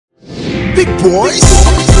big boys.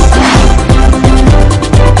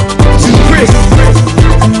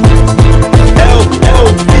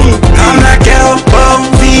 I'm like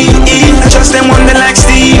L-O-V-E. I trust them one that like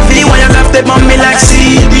Stevie. When you left they bump me like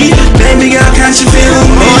CD. Baby girl, can't you feel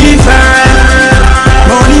me? Morning Farrah,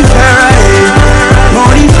 morning Farrah,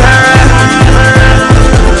 morning Farrah.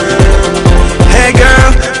 Hey girl,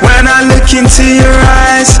 when I look into your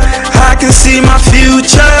eyes, I can see my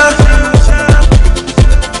future.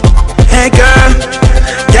 Hey girl,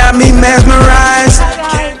 got me mesmerized.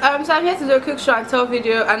 So I'm here to do a quick show and tell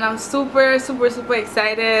video, and I'm super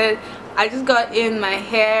excited. I just got in my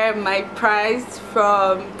hair, my prize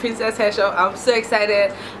from Princesshair shop. I'm so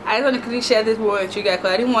excited. I just want to quickly share this moment with you guys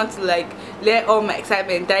because I didn't want to like let all my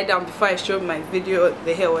excitement die down before I show my video,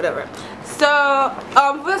 the hair, whatever. So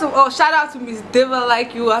first of all, shout out to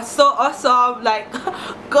Mrsdivalike. You are so awesome. Like,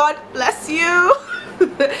 God bless you.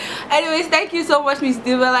 Anyways, thank you so much,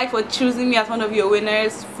 Mrsdivalike, for choosing me as one of your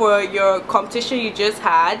winners for your competition you just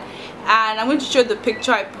had. And I'm going to show the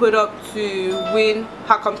picture I put up to win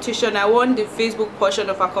her competition. I won the Facebook portion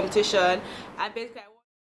of her competition, and basically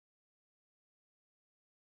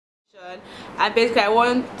I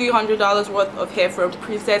won $300 worth of hair from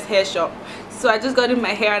Princesshair shop. So I just got in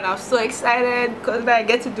my hair and I'm so excited because now I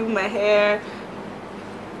get to do my hair.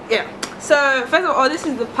 Yeah. So first of all, this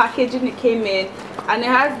is the packaging it came in, and it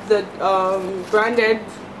has the branded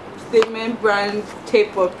statement brand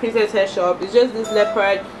tape for Princesshair shop. It's just this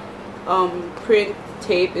leopard print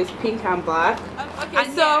tape. Is pink and black. Okay,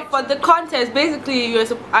 and so for the contest, basically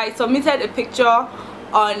I submitted a picture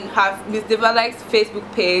on her Mrsdivalike's Facebook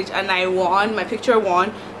page and I won. My picture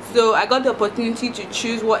won, so I got the opportunity to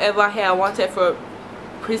choose whatever hair I wanted for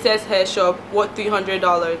Princesshair shop, worth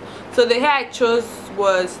 $300. So the hair I chose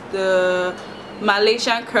was the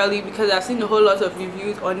Malaysian curly because I've seen a whole lot of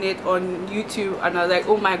reviews on it on YouTube, and I was like,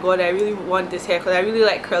 oh my god, I really want this hair because I really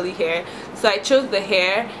like curly hair. So I chose the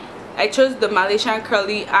hair. I chose the Malaysian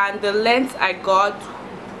curly, and the length I got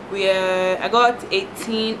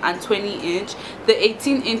 18 and 20 inch. The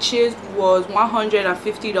 18 inches was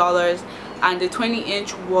 $150 and the 20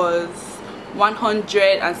 inch was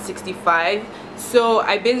 $165. So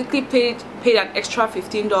I basically paid an extra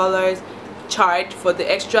 $15 charge for the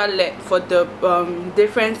extra for the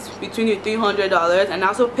difference between the $300, and I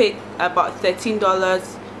also paid about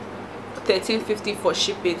 $13.50 for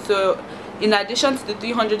shipping. So in addition to the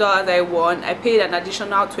 $300 I won, I paid an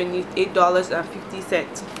additional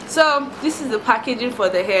 $28.50. So this is the packaging for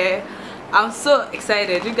the hair. I'm so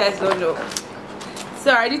excited, you guys don't know. So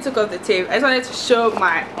I already took off the tape. I just wanted to show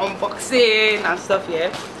my unboxing and stuff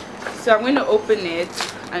here. So I'm going to open it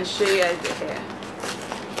and show you guys the hair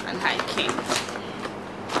and how it came.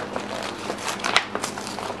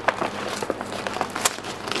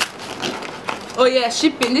 Oh yeah,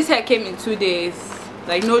 shipping. This hair came in 2 days.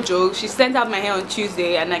 Like, no joke. She sent out my hair on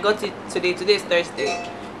Tuesday and I got it today. Today is Thursday,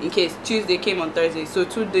 in case Tuesday came on Thursday. So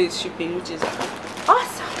 2 days shipping, which is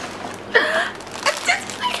awesome.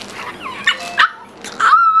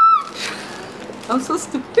 I'm so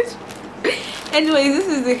stupid. Anyways, this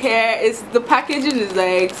is the hair. The packaging is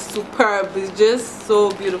like superb. It's just so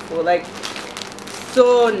beautiful, like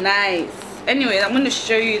so nice. Anyways, I'm going to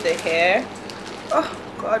show you the hair. Oh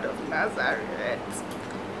God of Nazareth.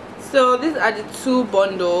 So these are the 2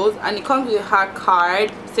 bundles, and it comes with her card.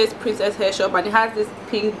 It says Princesshair shop, and it has this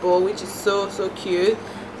pink bow, which is so cute.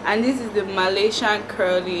 And this is the Malaysian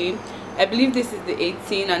curly. I believe this is the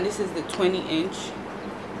 18 and this is the 20 inch.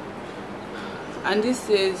 And this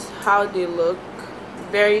is how they look.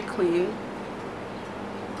 Very clean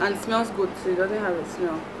and smells good too. It doesn't have a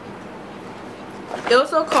smell. It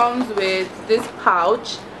also comes with this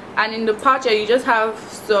pouch, and in the pouch you just have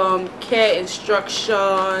some care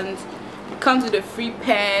instructions. It comes with a free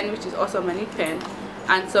pen, which is awesome. I need pen,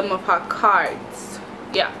 and some of her cards.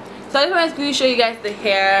 Yeah, so I just wanted to show you guys the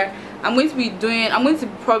hair. I'm going to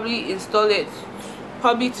probably install it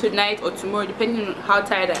probably tonight or tomorrow, depending on how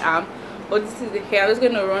tired I am. But this is the hair. I'm just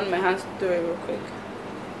going to run my hands through it real quick.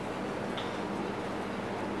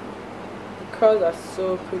 The curls are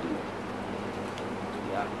so pretty.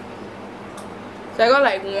 Yeah. So I got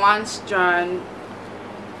like 1 strand.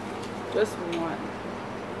 Just one.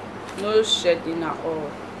 No shedding at all.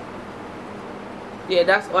 Yeah,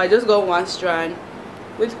 that's all. I just got 1 strand.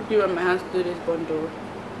 Wait to quickly run my hands through this bundle.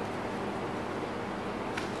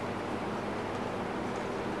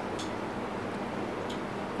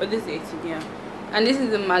 But this is 18, yeah. And this is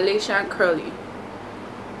the Malaysian curly.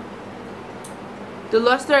 The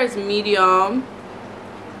luster is medium,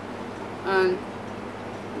 and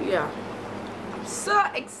yeah, I'm so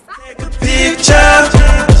excited. Picture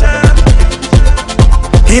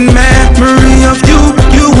in memory of you.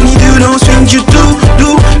 You, when you do those things you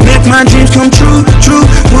do, make my dreams come true.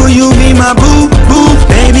 Will you be my boo?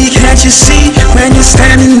 Baby, can't you see when you're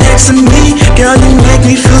standing next to me? Girl, you make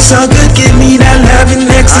me feel so good. Give me that love and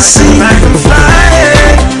ecstasy. I feel like I'm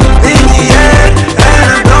flying in the air, and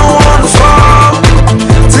I don't wanna fall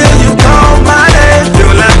till you call my name.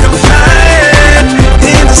 Feel like I'm flying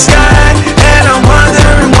in the sky, and I'm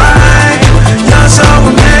wondering why you're so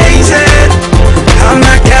amazing. I'm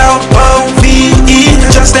like L-O-V-E,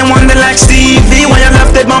 just and wonder like Stevie. When you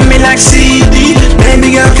love that mommy like CD,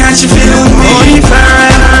 baby girl, can't you feel me? Morning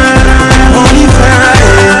fire, morning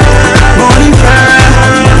fire, morning fire.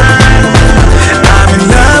 I'm in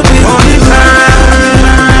love with morning fire,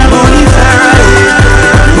 morning fire,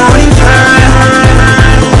 morning fire.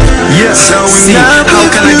 Yeah, so see, how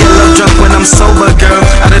can I get love drunk when I'm sober, girl?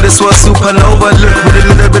 Out of this world supernova, look with a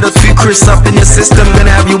little bit of sweet Chris up in your system. Gonna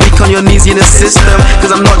have you weak on your knees in the system. Cause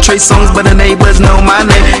I'm not Trey Songz, but the neighbors know my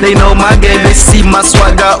name. They know my game, they see my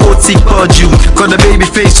swagger, OT you. Got the baby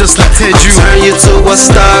face just like Ted you. Turn you to a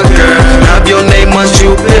star, girl. Have your name on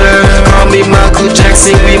Jupiter. Call me Michael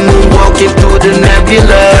Jackson, we moonwalking through the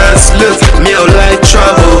nebulas. Look, me out like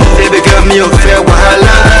trouble. Baby girl, me out fair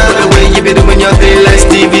wahala. But the way you be doing your thing like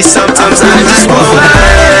Stevie, sometimes I just wanna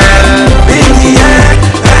fly in the air,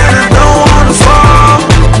 and I don't wanna fall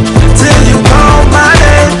till you call my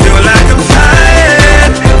name. Feel like I'm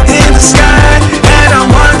flying in the sky, and I'm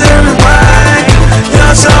wondering why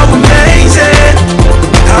you're so amazing.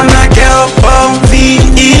 I'm like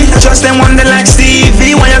L-O-V-E, trust and wonder like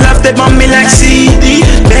Stevie. When you love that mommy like CD,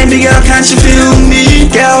 baby girl, can't you feel me?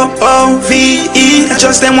 L-O-V-E,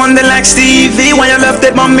 trust and wonder like Stevie. When you love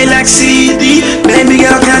that mommy like CD, baby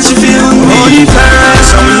girl, can't you feel me? Morning fire,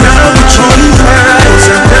 so in love with morning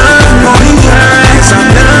fire.